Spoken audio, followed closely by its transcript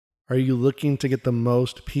Are you looking to get the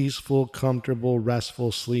most peaceful, comfortable,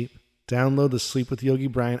 restful sleep? Download the Sleep with Yogi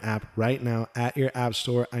Brian app right now at your app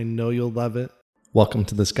store. I know you'll love it. Welcome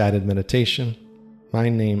to this guided meditation. My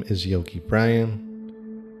name is Yogi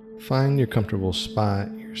Brian. Find your comfortable spot,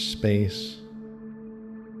 your space,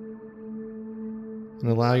 and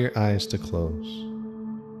allow your eyes to close.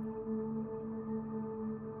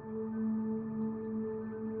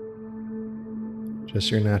 Just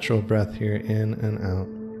your natural breath here in and out.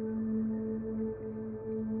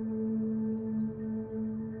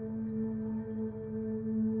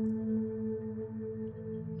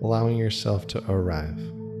 Allowing yourself to arrive.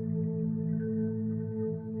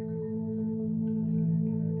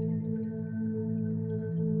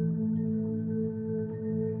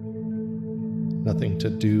 Nothing to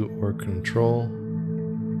do or control.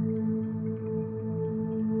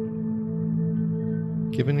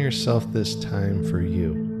 Giving yourself this time for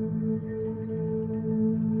you.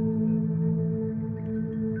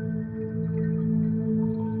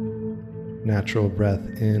 Natural breath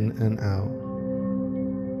in and out.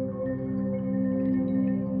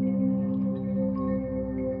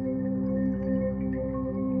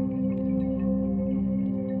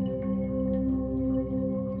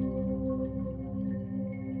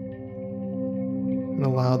 And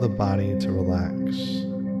allow the body to relax.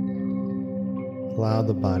 Allow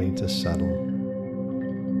the body to settle.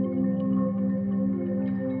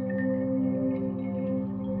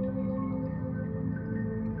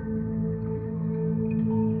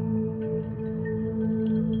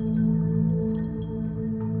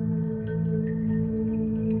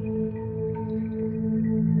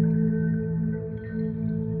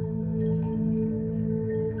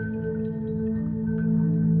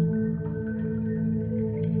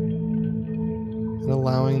 And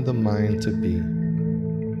allowing the mind to be.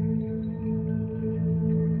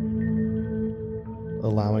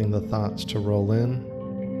 Allowing the thoughts to roll in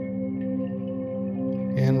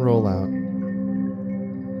and roll out.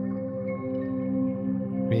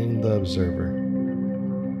 Being the observer.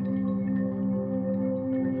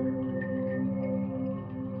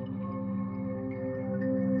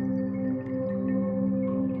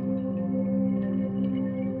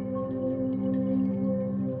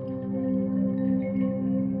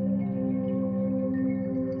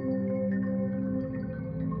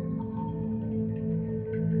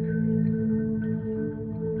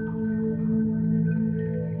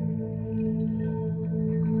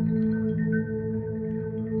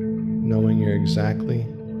 Knowing you're exactly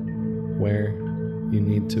where you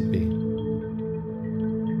need to be.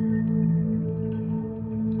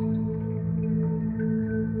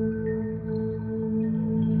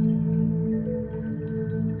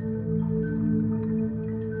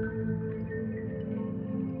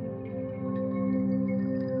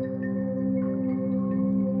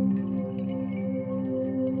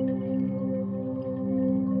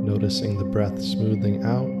 Noticing the breath smoothing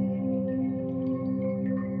out.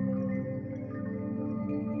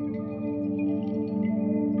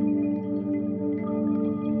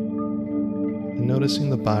 And noticing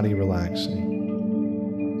the body relaxing.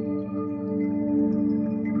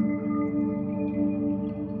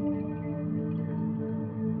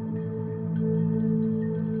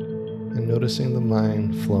 And noticing the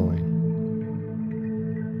mind flowing.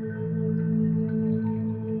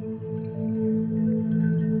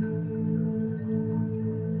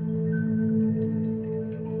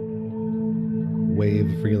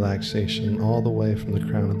 Wave of relaxation all the way from the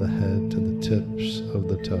crown of the head to the tips of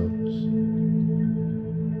the toes.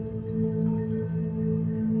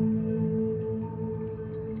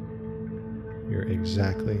 You're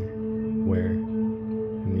exactly where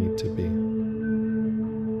you need to be.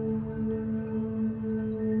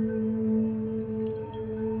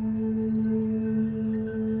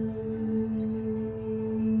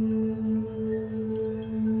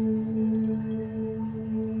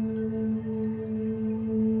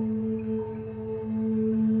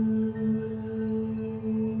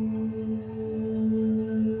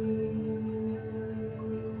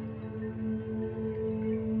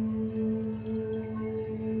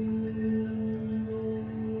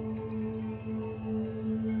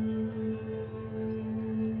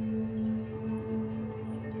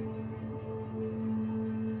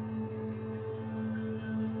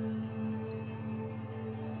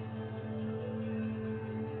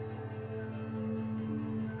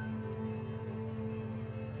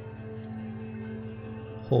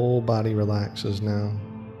 Whole body relaxes now.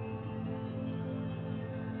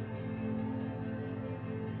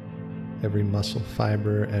 Every muscle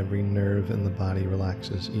fiber, every nerve in the body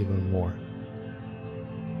relaxes even more.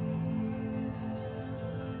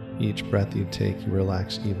 Each breath you take, you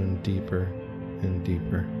relax even deeper and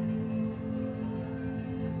deeper.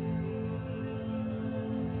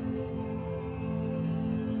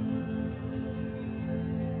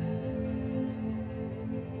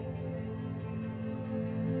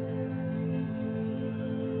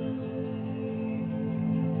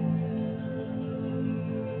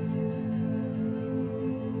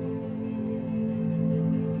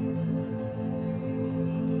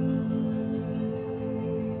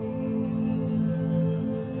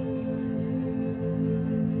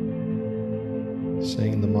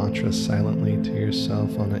 Saying the mantra silently to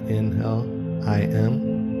yourself on an inhale, I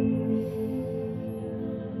am.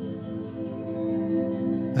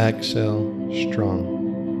 Exhale, strong.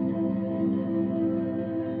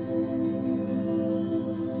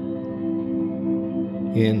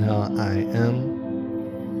 Inhale, I am.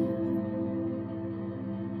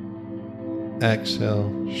 Exhale,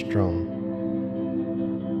 strong.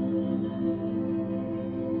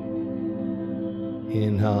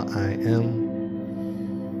 Inhale, I am.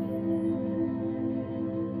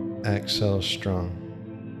 Exhale, strong.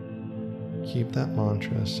 Keep that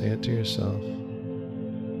mantra, say it to yourself.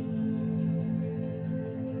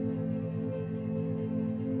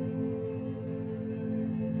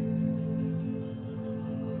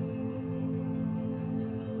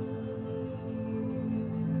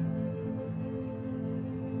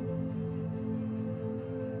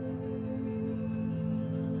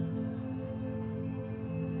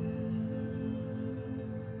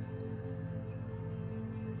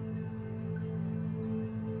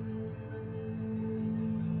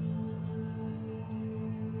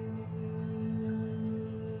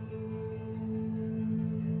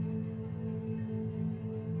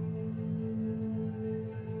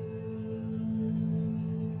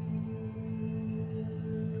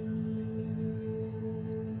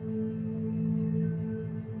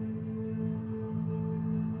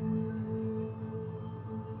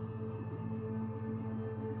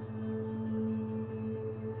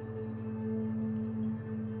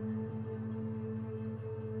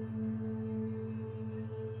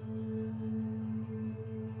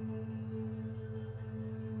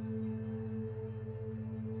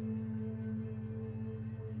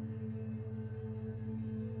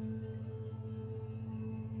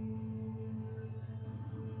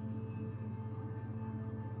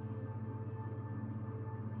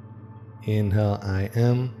 Inhale, I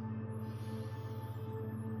am.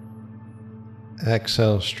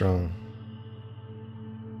 Exhale, strong.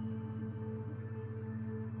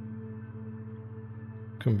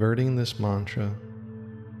 Converting this mantra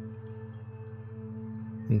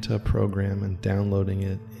into a program and downloading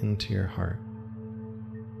it into your heart.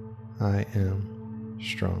 I am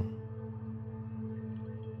strong.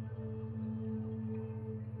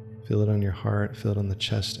 Feel it on your heart, feel it on the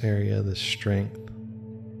chest area, the strength.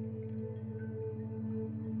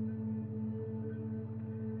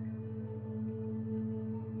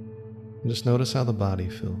 Just notice how the body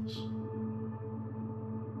feels.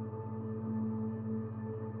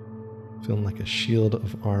 Feeling like a shield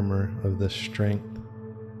of armor of this strength.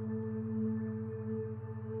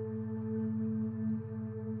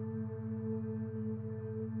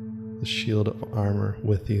 The shield of armor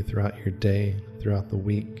with you throughout your day, throughout the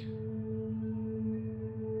week.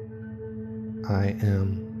 I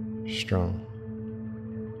am strong.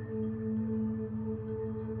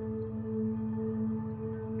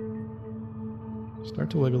 Start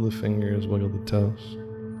to wiggle the fingers, wiggle the toes.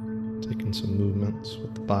 Taking some movements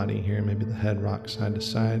with the body here. Maybe the head rocks side to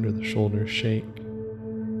side or the shoulders shake.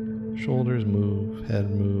 Shoulders move, head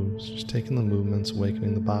moves. Just taking the movements,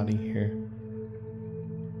 awakening the body here.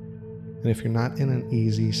 And if you're not in an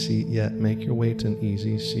easy seat yet, make your way to an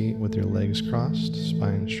easy seat with your legs crossed,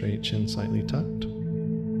 spine straight, chin slightly tucked.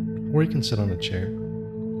 Or you can sit on a chair.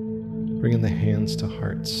 Bringing the hands to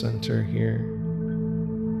heart center here.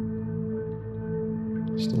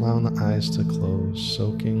 Just allowing the eyes to close,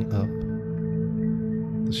 soaking up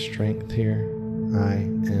the strength here. I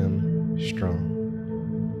am strong.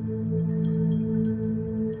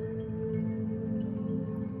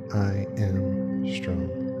 I am strong.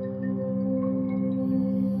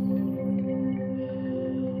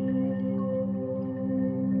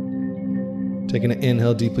 Taking an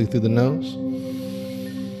inhale deeply through the nose.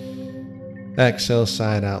 Exhale,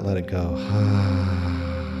 side out, let it go.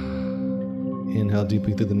 Inhale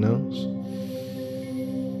deeply through the nose.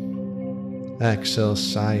 Exhale,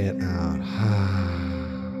 sigh it out.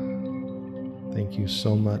 Thank you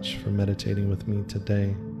so much for meditating with me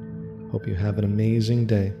today. Hope you have an amazing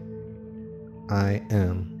day. I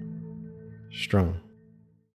am strong.